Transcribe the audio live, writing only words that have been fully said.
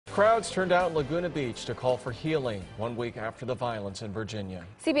Crowds turned out in Laguna Beach to call for healing 1 week after the violence in Virginia.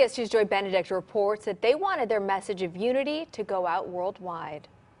 CBS 2's Joy Benedict reports that they wanted their message of unity to go out worldwide.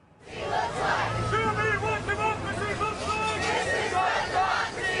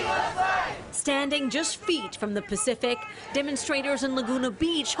 Standing just feet from the Pacific, demonstrators in Laguna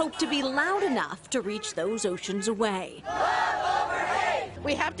Beach hope to be loud enough to reach those oceans away.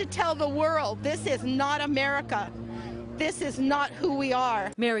 We have to tell the world this is not America. This is not who we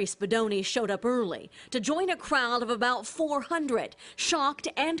are. Mary Spadoni showed up early to join a crowd of about 400, shocked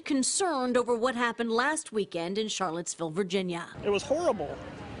and concerned over what happened last weekend in Charlottesville, Virginia. It was horrible.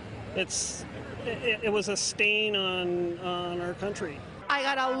 It was a stain on our country. I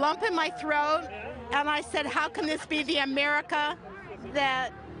got a lump in my throat, and I said, how can this be the America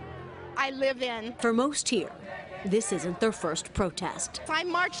that I live in? For most here, this isn't their first protest. I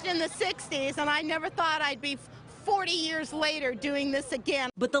marched in the 60s, and I never thought I'd be 40 years later doing this again.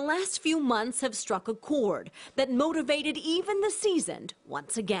 But the last few months have struck a chord that motivated even the seasoned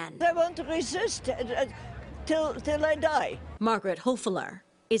once again. I want to resist till I die. Margaret Hofeler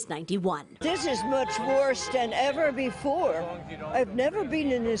is 91. This is much worse than ever before. I've never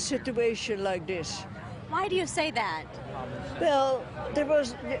been in a situation like this. Why do you say that? Well,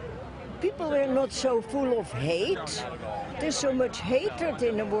 people were not so full of hate. There's so much hatred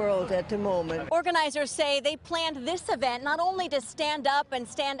in the world at the moment. Organizers say they planned this event not only to stand up and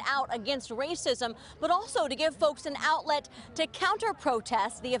stand out against racism, but also to give folks an outlet to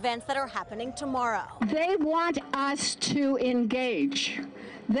counter-protest the events that are happening tomorrow. They want us to engage.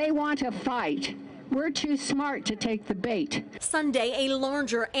 They want to fight. We're too smart to take the bait. Sunday, a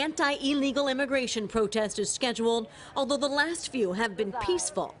larger anti-illegal immigration protest is scheduled, although the last few have been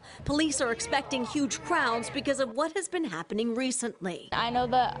peaceful. Police are expecting huge crowds because of what has been happening recently. I know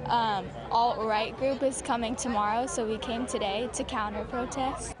the alt-right group is coming tomorrow, so we came today to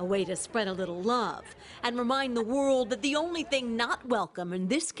counter-protest. A way to spread a little love and remind the world that the only thing not welcome in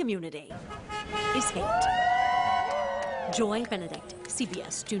this community is hate. Joy Benedict,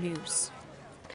 CBS 2 News.